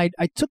heaven. Now, I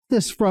took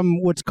this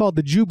from what's called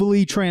the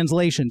Jubilee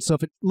translation, so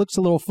if it looks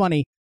a little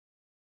funny,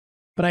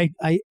 but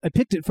I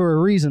picked it for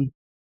a reason.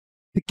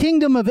 The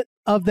kingdom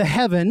of the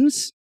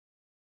heavens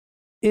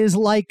is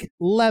like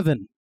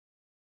leaven,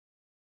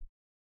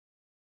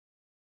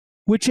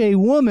 which a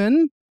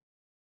woman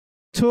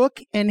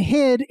took and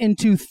hid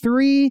into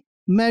 3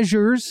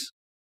 measures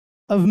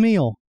of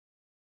meal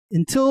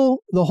until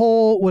the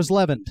whole was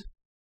leavened.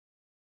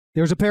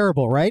 There's a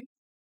parable, right?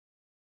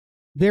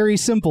 Very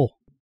simple.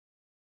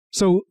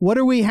 So what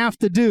do we have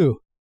to do?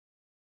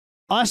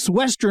 Us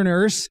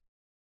Westerners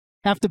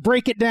have to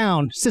break it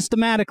down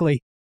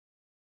systematically.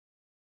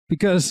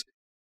 Because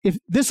if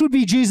this would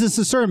be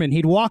Jesus' sermon,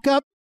 he'd walk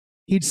up,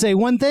 he'd say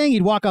one thing,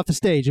 he'd walk off the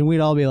stage, and we'd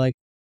all be like,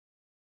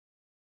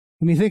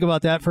 let me think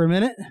about that for a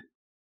minute.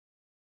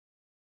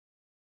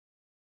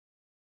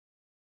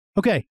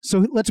 Okay,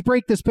 so let's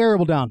break this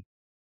parable down.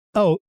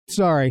 Oh,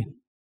 sorry.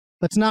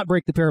 Let's not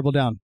break the parable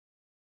down.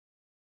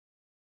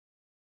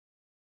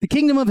 The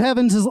kingdom of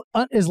heavens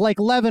is like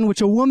leaven,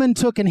 which a woman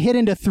took and hid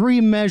into 3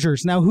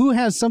 measures. Now, who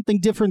has something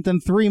different than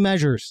 3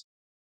 measures?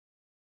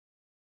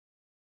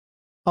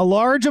 A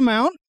large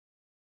amount.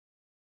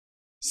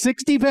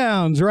 60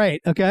 pounds,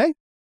 right, okay.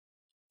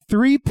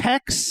 3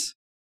 pecks.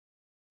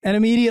 And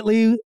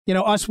immediately,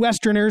 us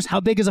Westerners, how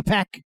big is a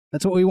peck?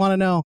 That's what we want to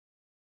know.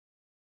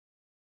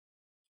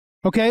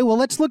 Okay, well,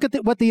 let's look at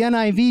what the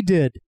NIV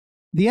did.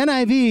 The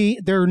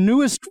NIV, their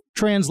newest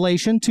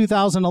translation,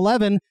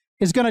 2011,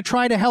 is going to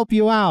try to help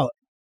you out.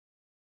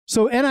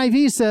 So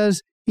NIV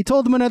says, he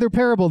told them another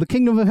parable. The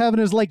kingdom of heaven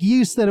is like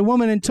yeast that a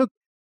woman took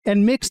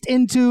and mixed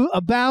into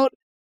about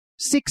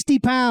 60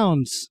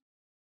 pounds.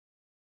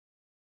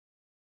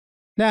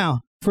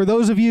 Now, for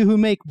those of you who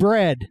make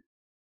bread,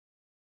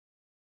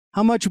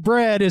 how much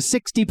bread is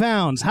 60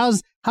 pounds?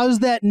 How's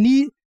that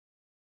neat?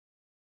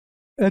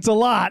 That's a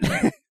lot.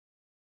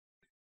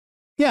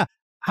 Yeah,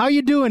 how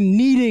you doing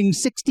kneading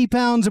 60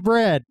 pounds of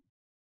bread?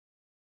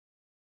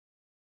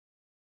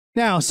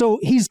 Now, so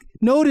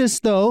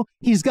noticed though,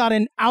 he's got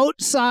an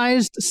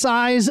outsized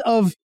size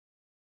of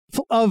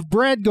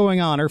bread going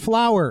on, or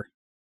flour.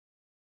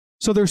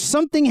 So there's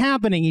something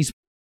happening.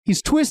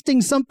 He's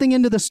twisting something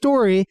into the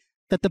story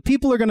that the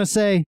people are going to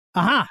say,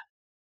 aha,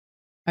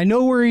 I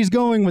know where he's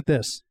going with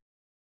this.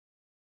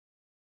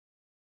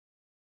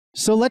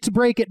 So let's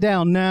break it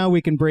down. Now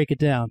we can break it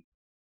down.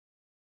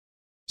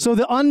 So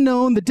the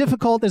unknown, the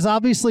difficult is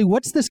obviously,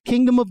 what's this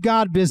kingdom of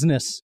God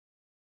business?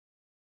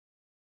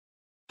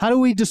 How do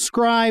we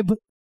describe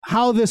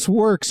how this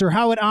works or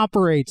how it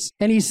operates?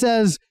 And he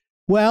says,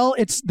 well,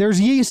 there's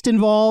yeast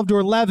involved,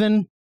 or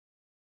leaven.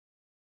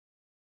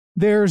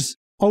 There's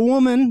a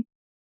woman,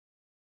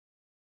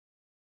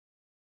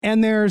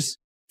 and there's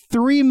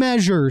 3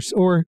 measures,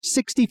 or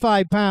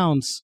 65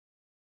 pounds.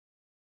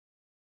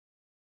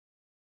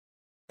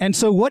 And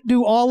so what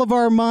do all of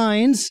our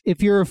minds,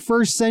 if you're a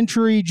first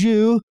century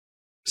Jew,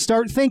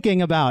 start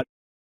thinking about?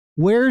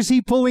 Where's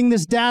he pulling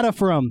this data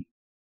from?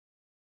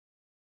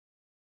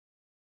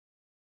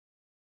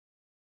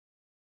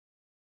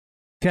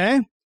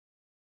 Okay?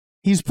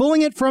 He's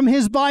pulling it from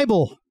his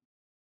Bible.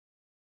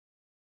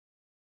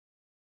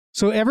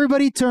 So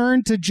everybody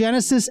turn to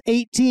Genesis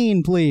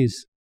 18,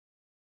 please.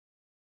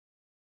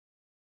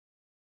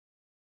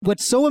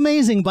 What's so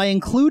amazing, by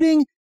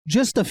including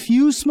just a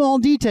few small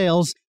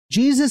details,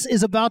 Jesus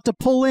is about to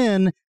pull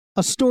in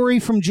a story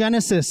from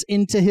Genesis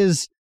into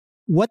his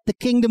what the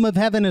kingdom of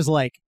heaven is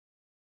like.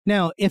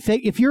 Now,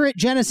 if you're at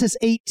Genesis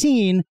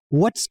 18,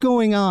 what's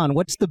going on?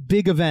 What's the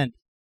big event?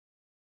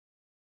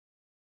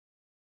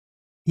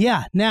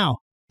 Yeah, now,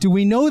 do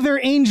we know they're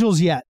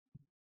angels yet?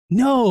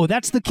 No,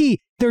 that's the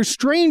key. They're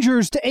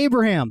strangers to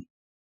Abraham.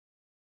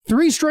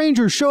 3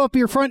 strangers show up at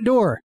your front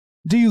door.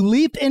 Do you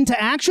leap into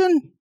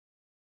action?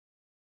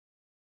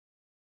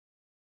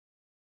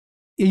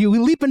 You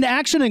leap into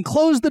action and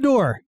close the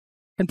door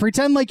and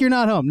pretend like you're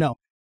not home. No.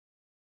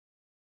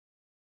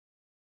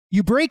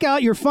 You break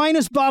out your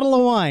finest bottle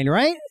of wine,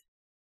 right?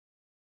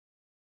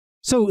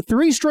 So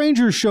 3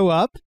 strangers show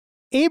up.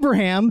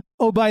 Abraham,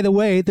 oh, by the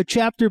way, the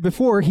chapter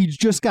before, he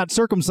just got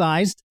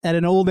circumcised at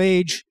an old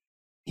age.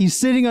 He's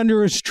sitting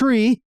under his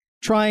tree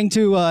trying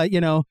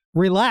to,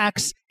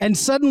 relax. And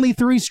suddenly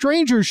 3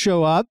 strangers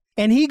show up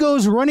and he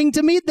goes running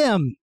to meet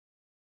them.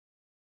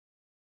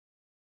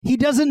 He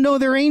doesn't know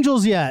they're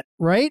angels yet,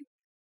 right?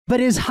 But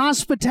his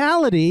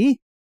hospitality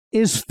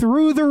is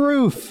through the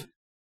roof.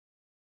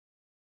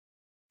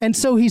 And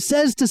so he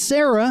says to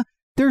Sarah,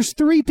 there's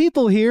 3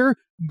 people here,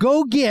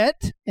 go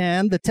get,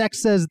 and the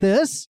text says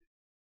this.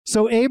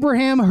 So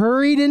Abraham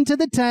hurried into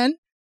the tent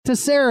to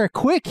Sarah.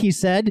 Quick, he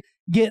said,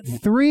 get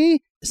 3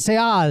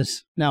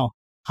 seahs. Now,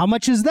 how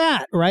much is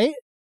that, right?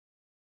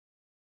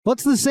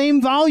 What's the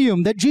same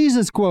volume that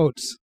Jesus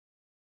quotes?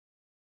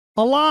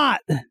 A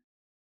lot.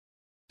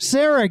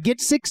 Sarah, get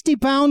 60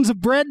 pounds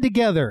of bread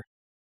together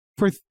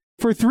for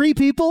 3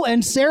 people,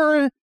 and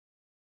Sarah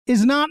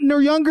is not in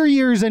her younger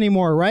years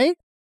anymore, right?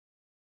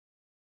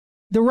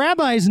 The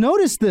rabbis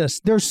noticed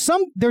this.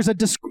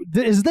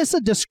 Is this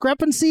a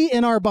discrepancy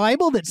in our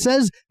Bible that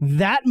says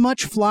that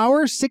much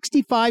flour,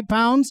 65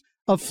 pounds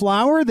of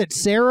flour that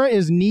Sarah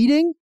is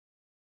needing?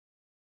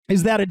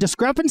 Is that a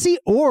discrepancy?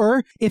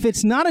 Or if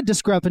it's not a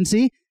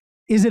discrepancy,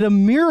 is it a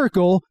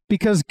miracle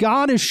because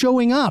God is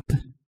showing up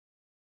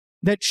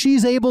that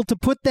she's able to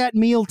put that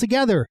meal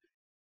together?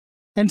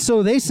 And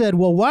so they said,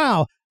 well,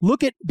 wow,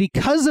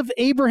 because of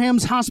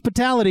Abraham's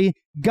hospitality,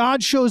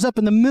 God shows up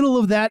in the middle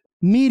of that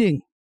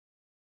meeting.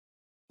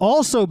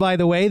 Also, by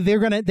the way,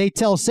 they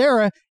tell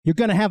Sarah, you're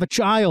going to have a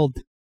child.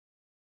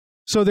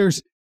 So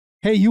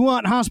hey, you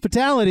want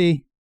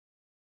hospitality?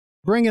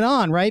 Bring it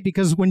on, right?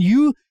 Because when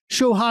you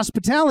show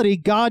hospitality,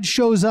 God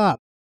shows up.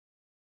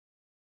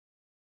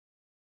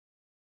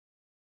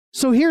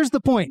 So here's the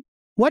point.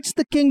 What's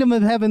the kingdom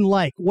of heaven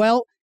like?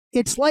 Well,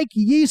 it's like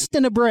yeast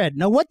in a bread.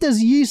 Now, what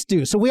does yeast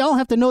do? So we all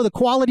have to know the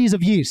qualities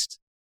of yeast.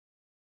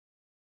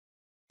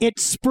 It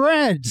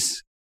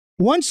spreads.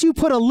 Once you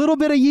put a little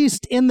bit of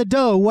yeast in the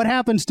dough, what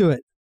happens to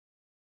it?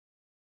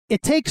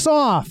 It takes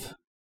off.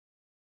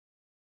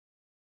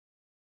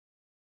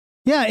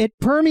 Yeah, it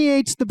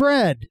permeates the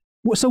bread.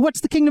 So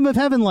what's the kingdom of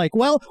heaven like?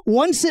 Well,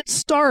 once it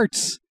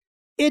starts,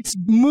 it's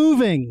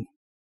moving.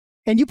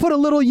 And you put a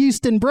little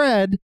yeast in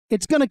bread,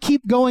 it's going to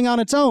keep going on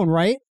its own,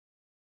 right?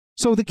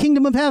 So the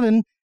kingdom of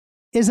heaven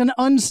is an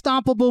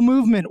unstoppable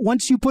movement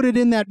once you put it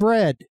in that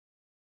bread.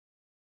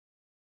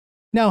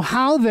 Now,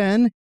 how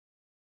then,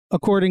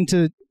 according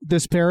to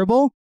this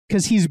parable,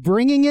 because he's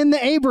bringing in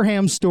the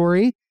Abraham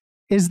story,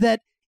 is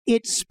that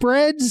it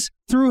spreads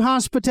through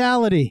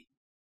hospitality.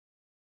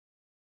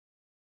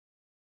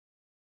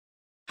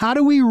 How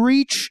do we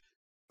reach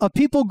a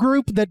people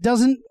group that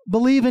doesn't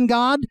believe in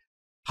God?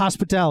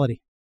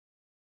 Hospitality.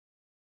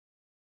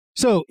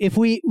 So if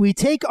we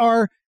take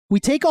all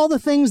the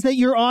things that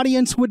your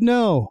audience would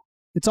know,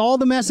 it's all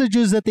the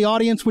messages that the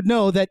audience would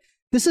know, that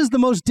this is the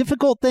most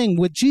difficult thing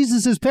with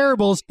Jesus'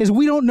 parables, is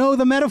we don't know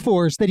the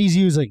metaphors that he's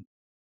using.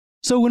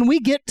 So when we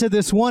get to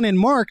this one in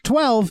Mark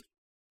 12,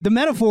 the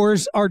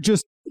metaphors are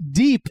just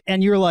deep,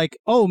 and you're like,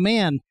 oh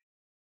man,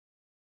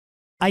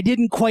 I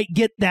didn't quite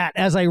get that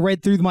as I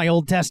read through my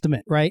Old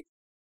Testament, right?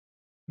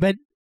 But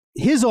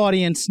his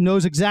audience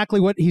knows exactly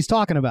what he's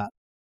talking about.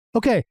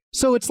 Okay,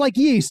 so it's like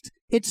yeast.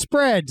 It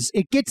spreads.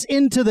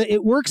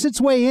 It works its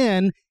way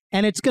in,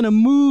 and it's going to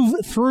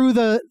move through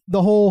the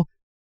whole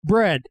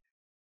bread.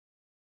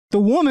 The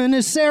woman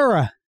is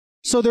Sarah.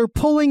 So they're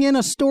pulling in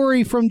a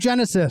story from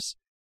Genesis.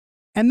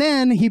 And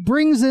then he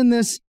brings in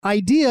this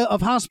idea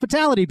of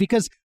hospitality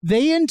because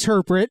they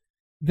interpret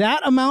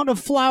that amount of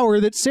flour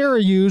that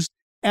Sarah used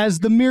as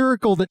the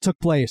miracle that took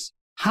place.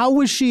 How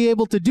was she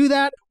able to do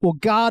that? Well,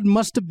 God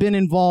must have been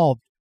involved.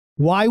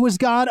 Why was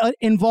God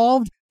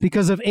involved?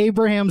 Because of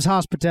Abraham's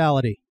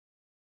hospitality.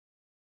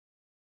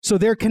 So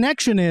their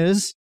connection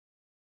is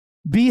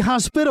be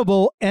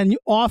hospitable, and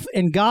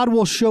God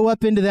will show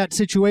up into that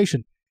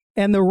situation.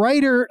 And the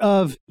writer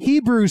of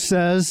Hebrews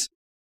says,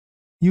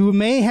 you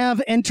may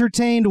have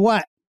entertained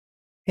what?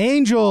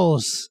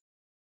 Angels,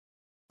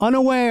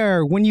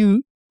 unaware when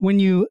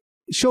you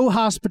show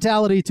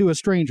hospitality to a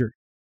stranger.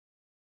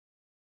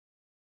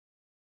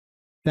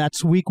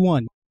 That's week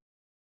 1.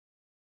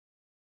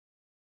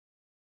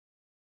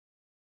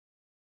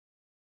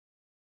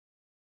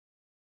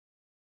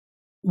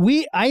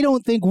 I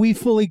don't think we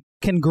fully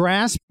can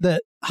grasp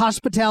the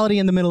hospitality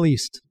in the Middle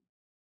East.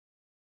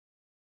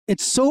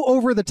 It's so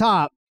over the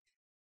top.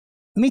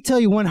 Let me tell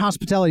you one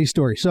hospitality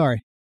story.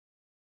 Sorry.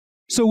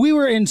 So we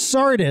were in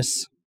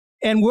Sardis,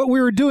 and what we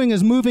were doing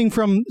is moving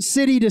from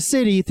city to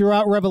city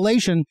throughout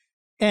Revelation,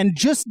 and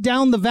just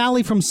down the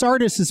valley from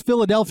Sardis is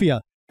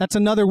Philadelphia. That's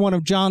another one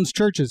of John's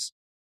churches.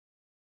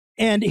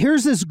 And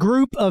here's this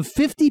group of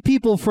 50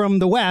 people from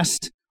the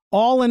West,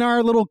 all in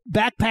our little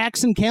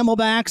backpacks and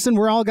camelbacks, and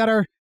we're all got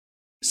our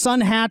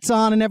sun hats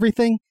on and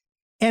everything.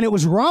 And it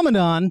was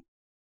Ramadan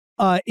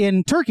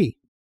in Turkey.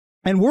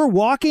 And we're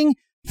walking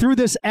through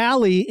this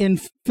alley in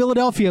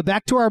Philadelphia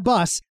back to our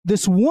bus.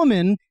 This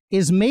woman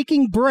is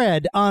making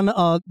bread on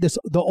the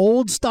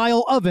old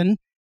style oven.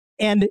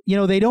 And, you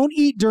know, they don't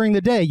eat during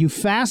the day. You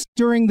fast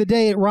during the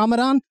day at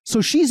Ramadan.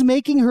 So she's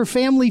making her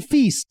family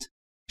feast.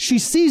 She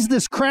sees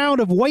this crowd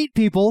of white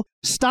people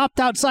stopped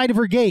outside of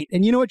her gate.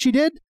 And you know what she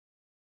did?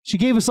 She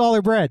gave us all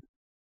her bread.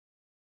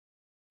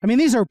 I mean,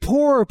 these are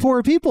poor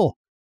people.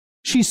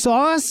 She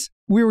saw us.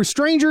 We were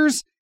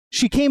strangers.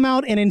 She came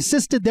out and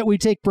insisted that we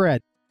take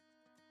bread.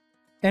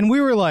 And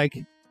we were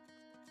like,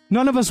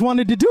 none of us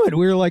wanted to do it.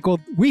 We were like, well,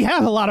 we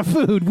have a lot of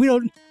food. We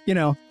don't, you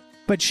know.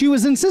 But she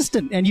was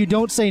insistent, and you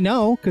don't say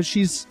no because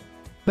she's.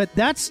 But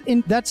that's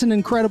an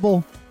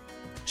incredible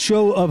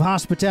show of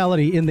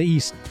hospitality in the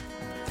East.